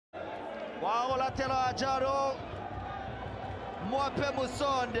Wao latela Jaro Mwape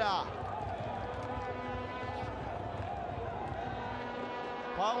Musonda.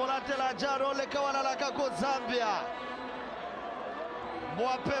 Wao latela Jaro lekawala lakako Zambia.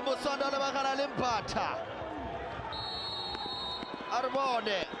 Mwape Musonda lebakala limpata.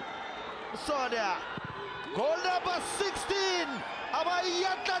 Arbone Musonda. Goal number 16.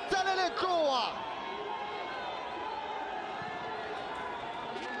 Abayata Talelekoa.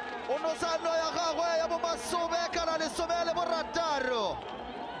 Unosano ya gagwe ya bomasube kana le somele borataro.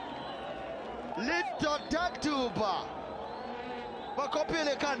 Lito taktuba.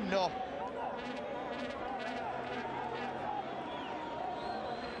 Bakopile kanno.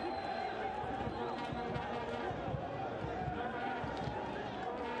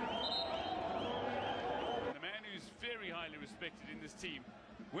 The man who's very highly respected in this team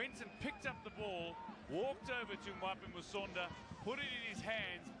went and picked up the ball, walked over to Mwape Musonda, put it in his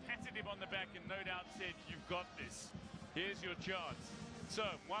hands, patted him on the back and no doubt said, "You've got this. Here's your chance." So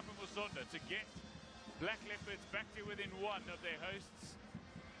Mwape Musonda to get Black Leopards back to within one of their hosts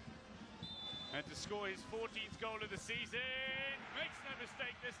and to score his 14th goal of the season. Makes no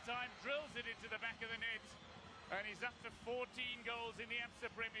mistake this time, drills it into the back of the net, and he's up to 14 goals in the AMSA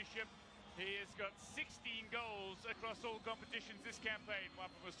Premiership. He has got 16 goals across all competitions this campaign,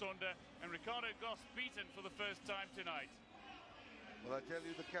 Mwape Musonda, and Ricardo Goss beaten for the first time tonight. Well, I tell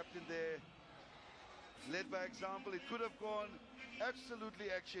you, the captain there led by example. It could have gone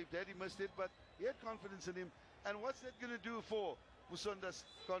absolutely egg-shaped had he missed it, but he had confidence in him. And what's that going to do for Musonda's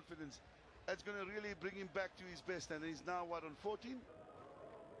confidence? That's going to really bring him back to his best, and he's now, what, on 14?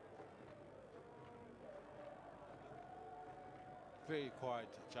 Very quiet.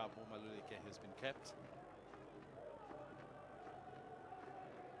 Chapo Maluleke has been kept.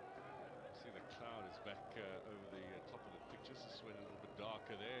 See the cloud is back over the top of the pictures. It's went a little bit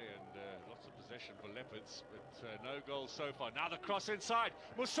darker there, and lots of possession for Leopards, but no goals so far. Now the cross inside.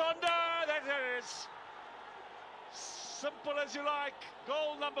 Musonda, there it is. Simple as you like.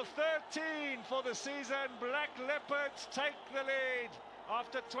 Goal number 13 for the season. Black Leopards take the lead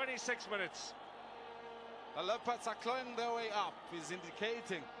after 26 minutes. The Leopards are climbing their way up. He's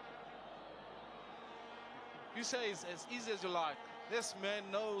indicating. You say it's as easy as you like. This man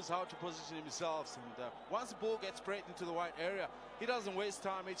knows how to position himself, and once the ball gets straight into the wide area, he doesn't waste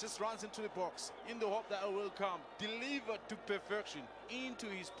time. He just runs into the box in the hope that it will come, delivered to perfection into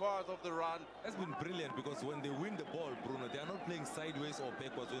his part of the run. That's been brilliant, because when they win the ball, Bruno, they are not playing sideways or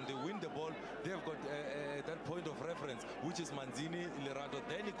backwards. When they win the ball, they've got that point of reference, which is Manzini, Lerato.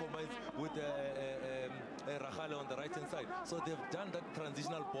 Then he combines with Rachale on the right-hand side. So they've done that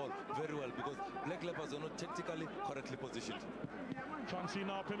transitional ball very well, because Black Leopards are not tactically correctly positioned. Chauncey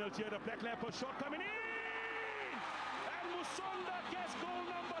now penalty at a Black Leopard shot coming in, and Musonda gets goal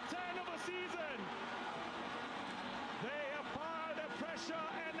number 10 of the season. They apply the pressure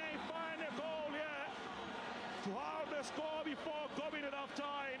and they find a goal here to halve the score before going enough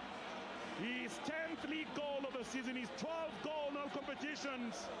time. His 10th league goal of the season, his 12th goal in all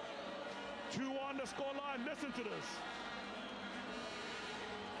competitions. 2 on the scoreline. Listen to this.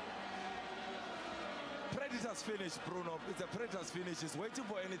 Predator's finish, Bruno. It's a Predator's finish. He's waiting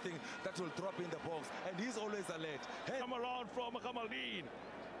for anything that will drop in the box, and he's always alert. Hey. Come around from Kamaldeen,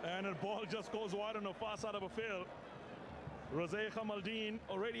 and the ball just goes wide on the far side of the field. Rosé Kamaldeen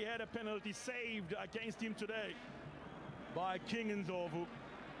already had a penalty saved against him today by King Ndlovu.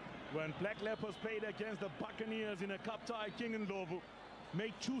 When Black Leopards played against the Buccaneers in a cup tie, King Ndlovu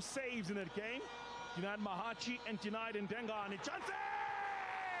made 2 saves in that game. Denied Mahachi and denied Ndengane. Chance!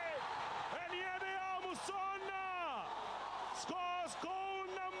 And here they are, Musonda scores goal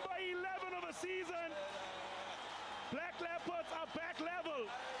number 11 of the season. Black Leopards are back level.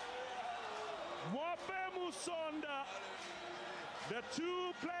 Mwape Musonda, the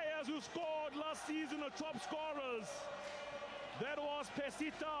 2 players who scored last season are top scorers. That was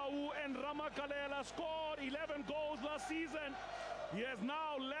Pesitau and Ramakalela, scored 11 goals last season. He has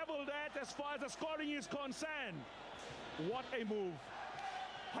now leveled that as far as the scoring is concerned. What a move.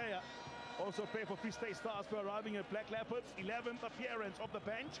 Player also played for Free State Stars for arriving at Black Leopards. 11th appearance off the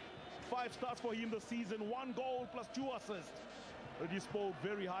bench. 5 starts for him this season. 1 goal plus 2 assists. But he spoke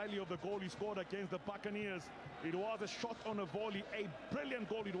very highly of the goal he scored against the Buccaneers. It was a shot on a volley. A brilliant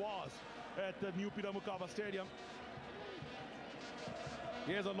goal it was at the new Peter Mokaba Stadium.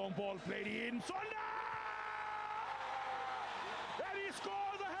 Here's a long ball played in. Musonda! And he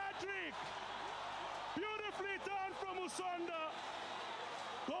scores a hat-trick. Beautifully done from Musonda.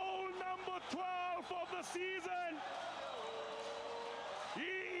 Goal number 12 of the season.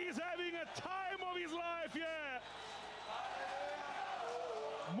 He is having a time of his life here.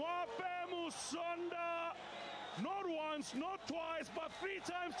 Mwape Musonda, not once, not twice, but 3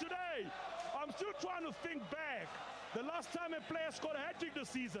 times today. I'm still trying to think back. The last time a player scored a hat-trick this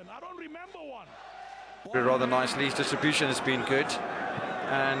season, I don't remember one. Rather nicely, his distribution has been good,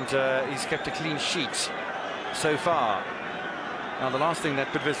 and he's kept a clean sheet so far. Now the last thing that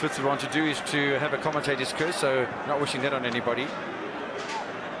Bidvest would want to do is to have a commentator's curse, so not wishing that on anybody.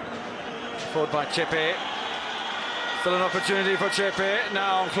 Forward by Chepe. Still an opportunity for Chepe.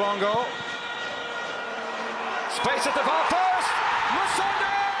 Now Klongo. Space at the far post.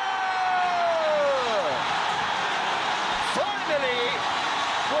 Musonda! Finally,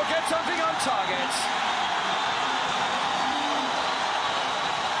 we'll get something on target.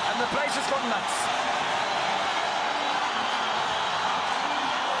 And the place has gone nuts.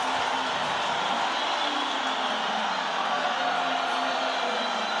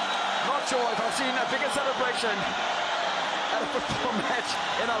 Not sure if I've seen a bigger celebration at a football match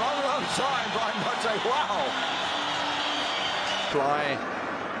in a long, long time by Mwape. Wow! Fly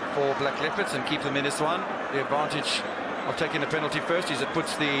for Black Leopards and keep them in this one. The advantage of taking the penalty first is it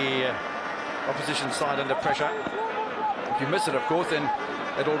puts the opposition side under pressure. If you miss it, of course, then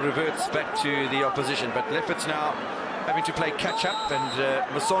it all reverts back to the opposition. But Leopards now having to play catch-up, and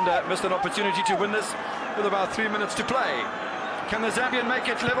Musonda missed an opportunity to win this with about 3 minutes to play. Can the Zambian make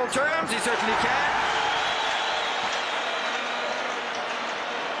it level terms? He certainly can.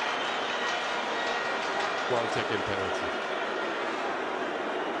 Well-taken penalty.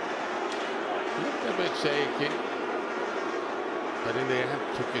 Looked a bit shaky, but in the end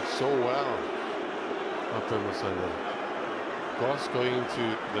took it so well. After Musonda. Goss going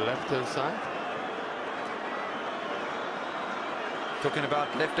to the left-hand side. Talking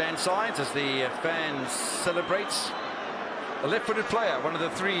about left-hand sides as the fans celebrate. A left-footed player, one of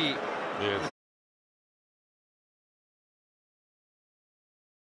the 3. Yes.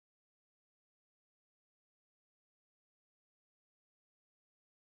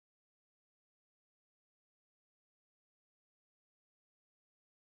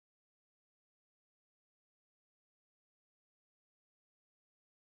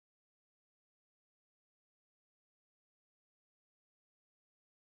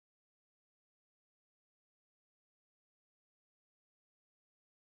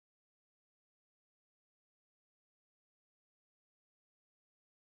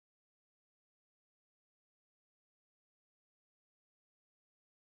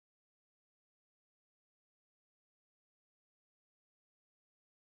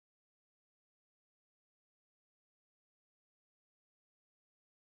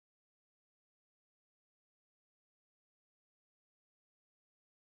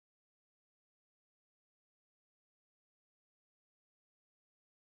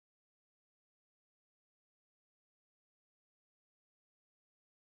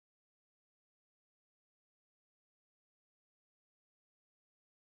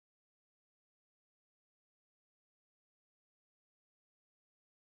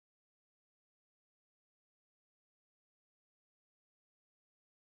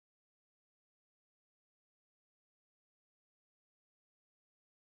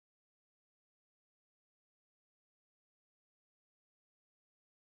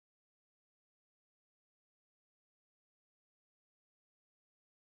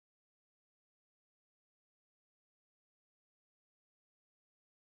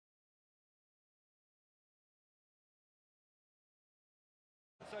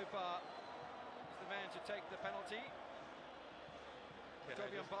 So far, is the man to take the penalty.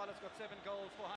 Toby Mbala's got 7 goals for